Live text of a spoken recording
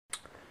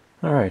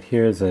All right,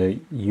 here's a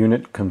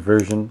unit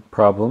conversion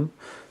problem.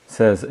 It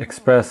says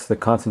express the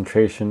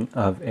concentration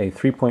of a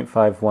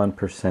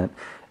 3.51%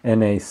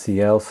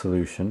 NaCl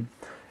solution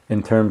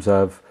in terms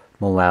of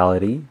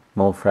molality,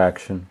 mole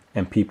fraction,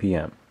 and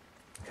ppm.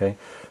 Okay,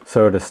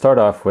 so to start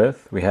off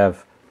with, we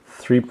have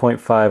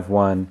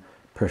 3.51%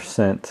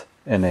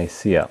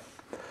 NaCl.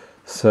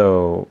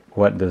 So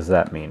what does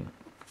that mean?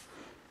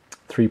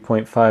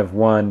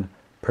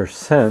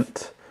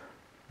 3.51%.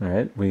 All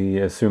right, we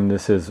assume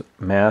this is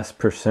mass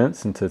percent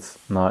since it's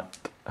not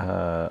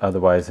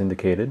otherwise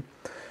indicated.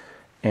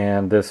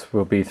 And this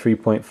will be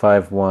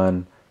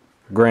 3.51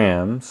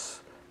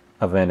 grams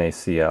of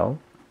NaCl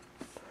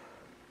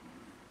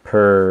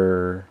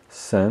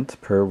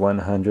percent per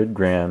 100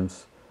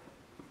 grams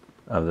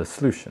of the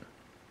solution.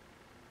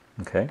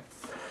 Okay,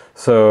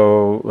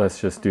 so let's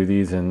just do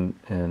these in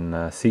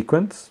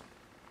sequence.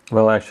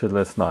 Well, actually,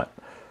 let's not,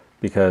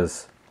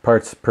 because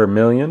parts per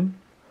million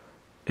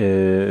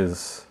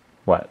is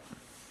what?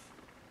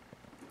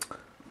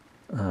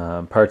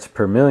 Parts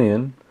per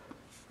million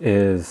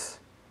is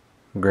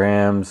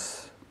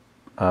grams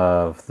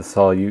of the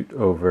solute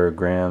over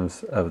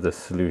grams of the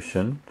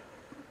solution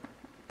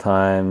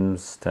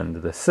times 10 to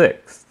the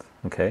 6th.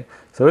 Okay,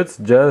 so it's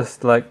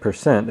just like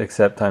percent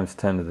except times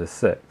 10 to the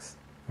 6th.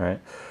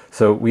 Right?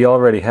 So we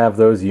already have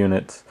those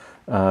units.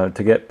 To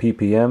get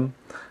ppm,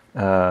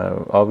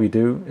 all we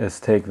do is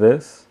take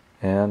this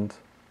and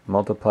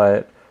multiply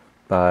it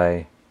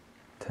by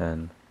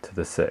 10 to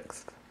the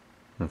 6th.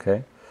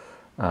 Okay,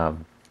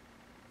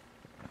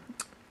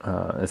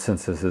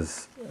 since this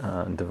is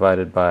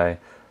divided by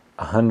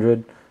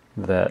 100,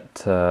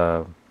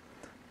 that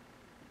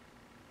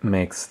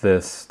makes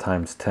this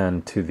times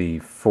 10 to the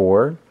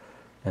 4,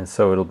 and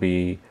so it'll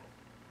be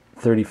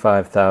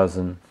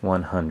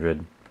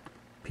 35,100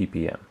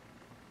 ppm.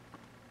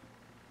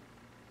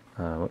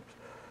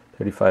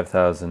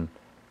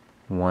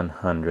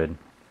 35,100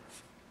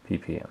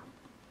 ppm.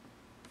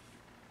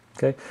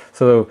 Okay,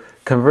 so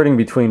converting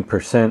between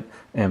percent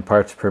and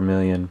parts per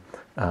million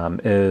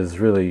is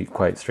really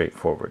quite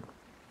straightforward.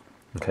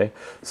 Okay,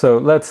 so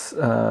let's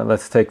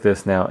take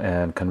this now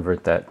and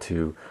convert that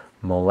to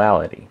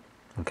molality.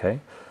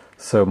 Okay,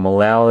 so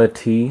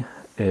molality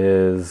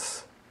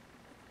is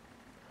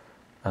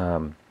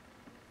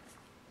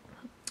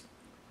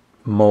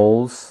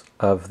moles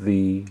of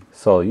the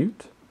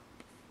solute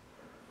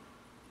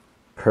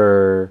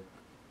per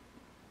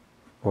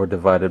or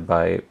divided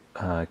by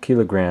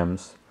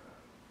kilograms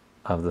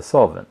of the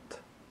solvent.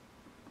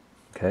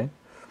 Okay,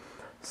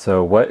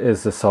 so what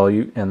is the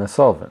solute and the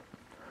solvent?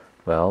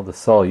 Well, the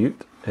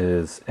solute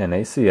is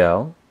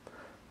NaCl,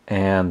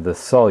 and the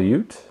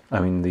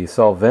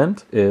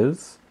solvent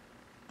is,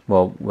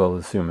 well, we'll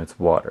assume it's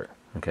water.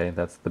 Okay,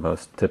 that's the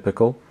most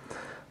typical.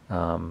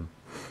 So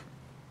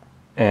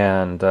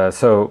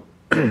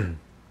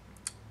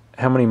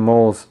how many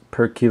moles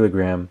per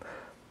kilogram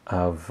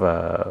of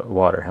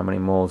water, how many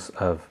moles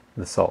of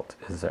the salt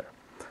is there?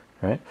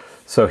 Right?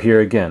 So here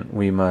again,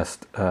 we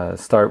must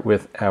start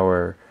with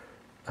our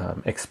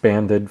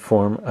expanded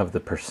form of the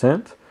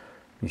percent.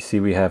 You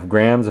see we have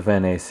grams of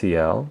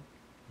NaCl.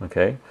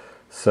 Okay,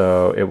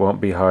 so it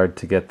won't be hard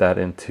to get that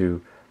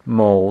into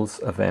moles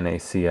of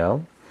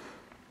NaCl.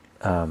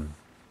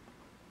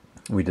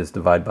 We just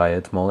divide by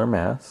its molar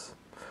mass.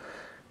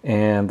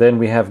 And then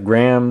we have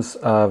grams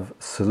of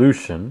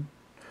solution.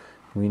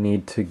 We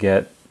need to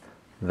get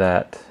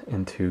that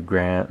into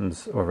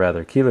grams, or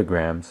rather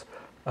kilograms,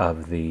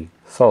 of the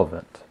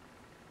solvent.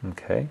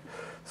 Okay,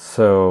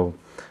 so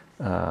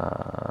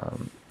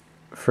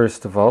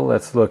first of all,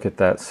 let's look at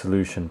that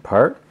solution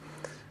part.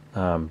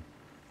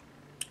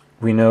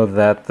 We know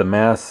that the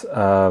mass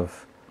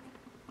of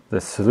the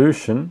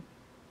solution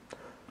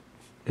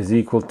is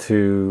equal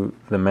to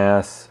the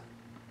mass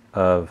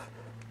of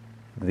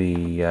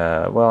the,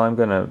 well, I'm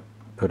going to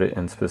put it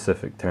in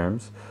specific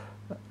terms,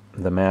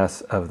 the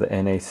mass of the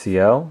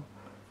NaCl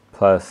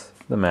plus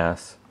the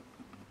mass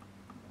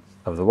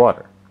of the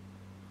water.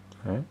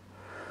 Right?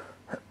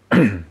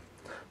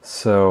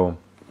 So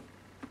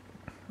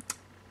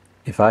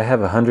if I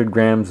have 100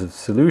 grams of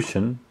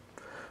solution,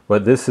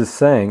 what this is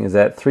saying is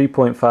that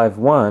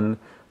 3.51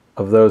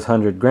 of those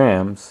 100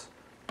 grams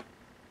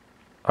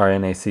are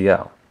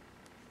NaCl.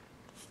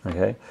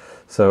 Okay,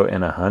 so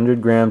in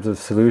 100 grams of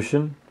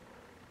solution,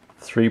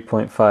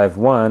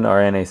 3.51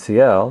 are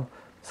NaCl,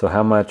 so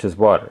how much is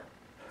water?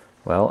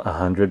 Well,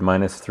 100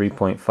 minus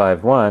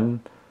 3.51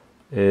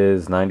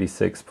 is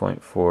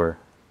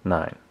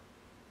 96.49.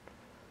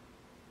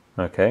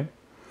 Okay,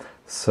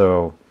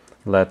 so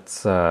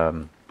let's, we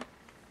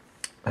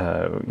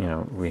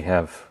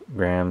have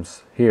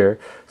grams here.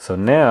 So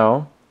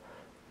now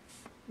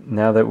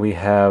that we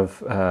have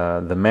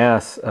the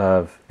mass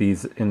of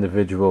these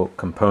individual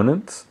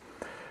components,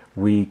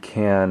 we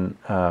can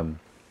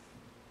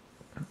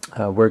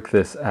work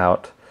this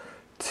out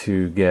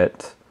to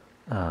get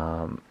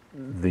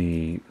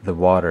the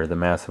water, the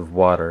mass of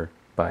water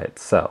by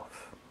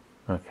itself.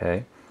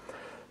 Okay,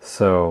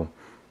 so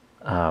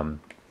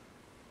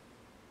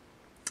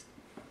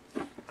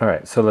all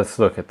right, so let's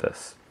look at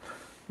this.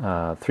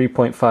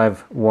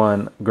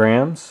 3.51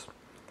 grams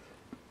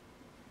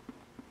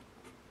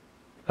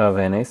of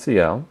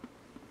NaCl.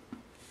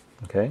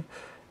 Okay,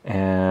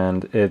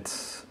 and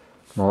it's,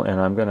 well, and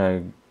I'm going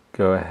to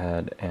go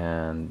ahead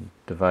and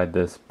divide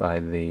this by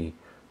the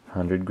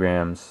 100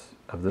 grams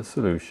of the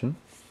solution.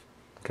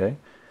 Okay,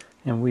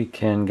 and we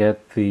can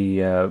get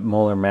the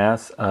molar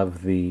mass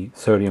of the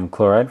sodium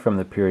chloride from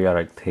the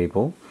periodic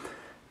table.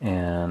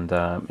 And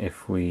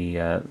if we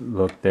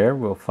look there,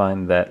 we'll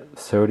find that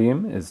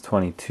sodium is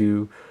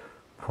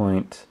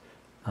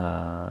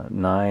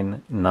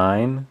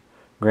 22.99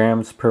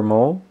 grams per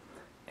mole,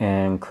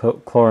 and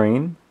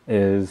chlorine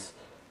is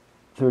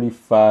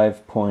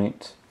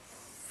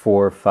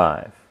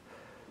 35.45.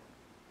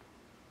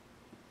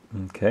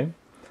 Okay,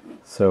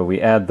 so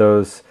we add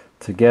those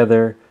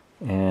together,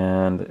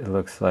 and it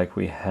looks like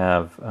we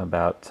have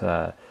about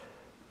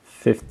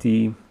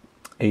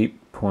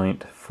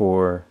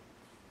 58.44.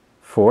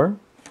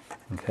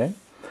 Okay,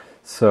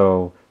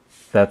 so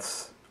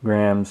that's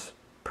grams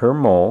per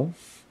mole.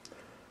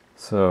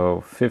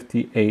 So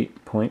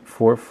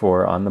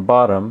 58.44 on the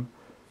bottom,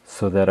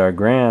 so that our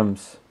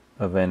grams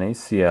of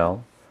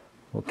NaCl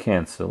will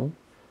cancel.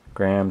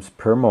 Grams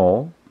per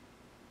mole.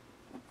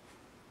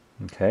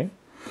 Okay,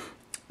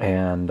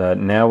 and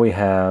now we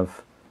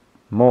have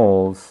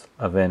moles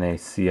of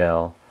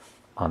NaCl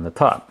on the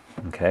top.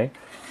 Okay,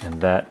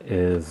 and that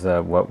is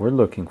what we're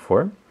looking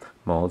for,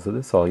 moles of the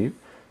solute.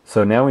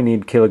 So now we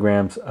need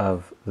kilograms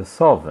of the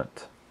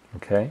solvent.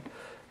 Okay,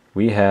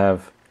 we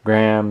have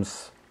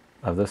grams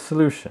of the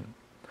solution.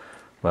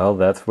 Well,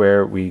 that's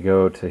where we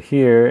go to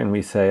here and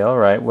we say, all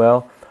right,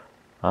 well,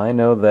 I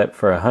know that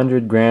for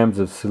 100 grams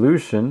of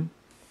solution,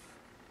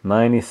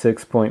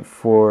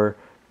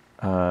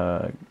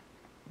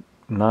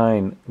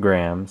 96.49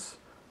 grams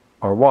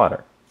are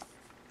water.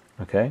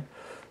 Okay,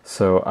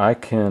 so I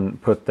can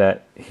put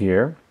that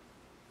here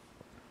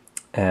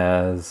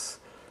as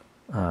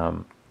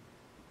I'm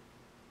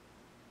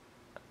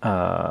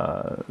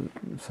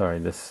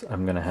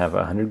going to have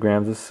 100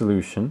 grams of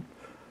solution.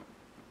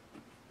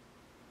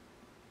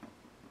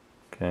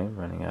 Okay,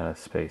 running out of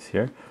space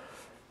here.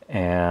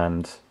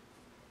 And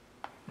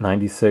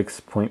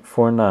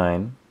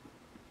 96.49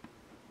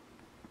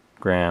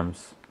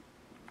 grams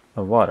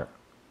of water.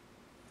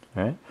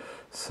 All right,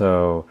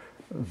 so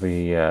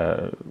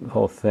the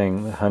whole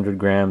thing, 100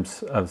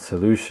 grams of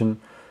solution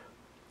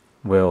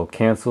will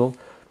cancel,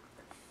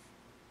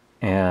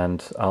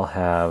 and I'll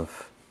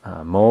have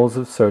moles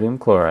of sodium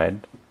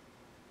chloride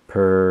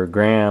per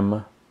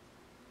gram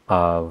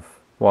of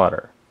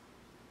water.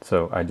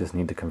 So I just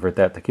need to convert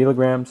that to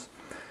kilograms.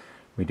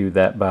 We do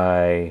that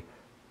by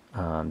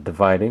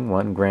dividing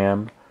 1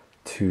 gram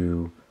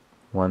to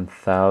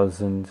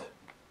 1,000.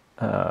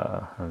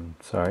 I'm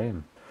sorry,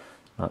 I'm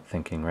not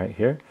thinking right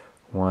here.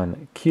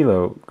 1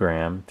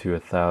 kilogram to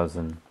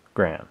 1,000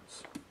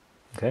 grams.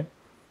 Okay.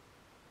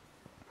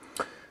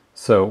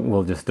 So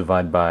we'll just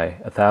divide by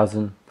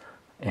 1,000,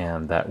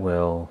 and that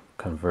will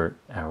convert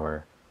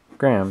our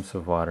grams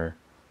of water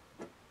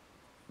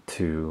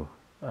to,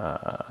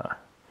 of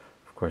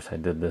course I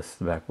did this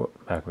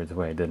backwards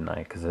way, didn't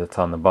I? Because it's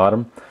on the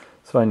bottom,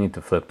 so I need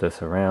to flip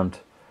this around,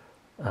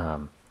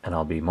 and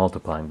I'll be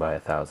multiplying by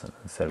 1,000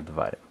 instead of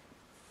dividing.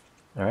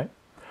 All right,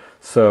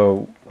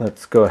 so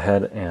let's go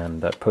ahead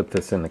and put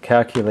this in the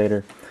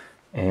calculator,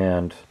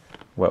 and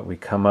what we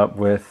come up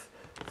with,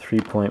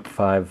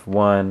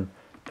 3.51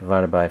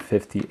 divided by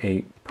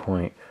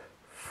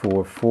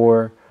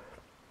 58.44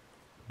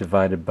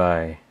 divided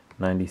by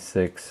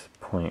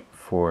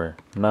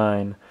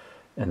 96.49,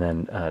 and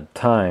then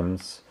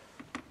times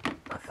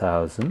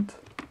 1,000,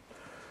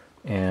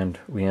 and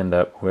we end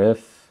up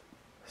with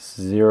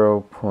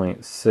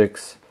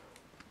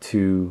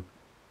 0.622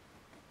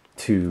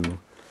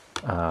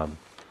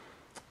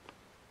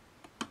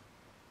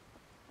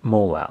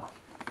 molal.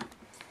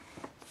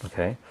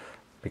 Okay,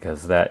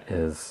 because that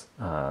is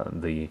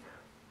the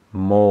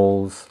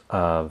moles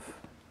of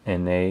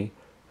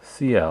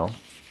NaCl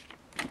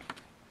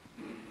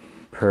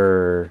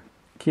per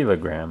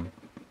kilogram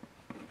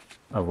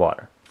of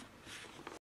water.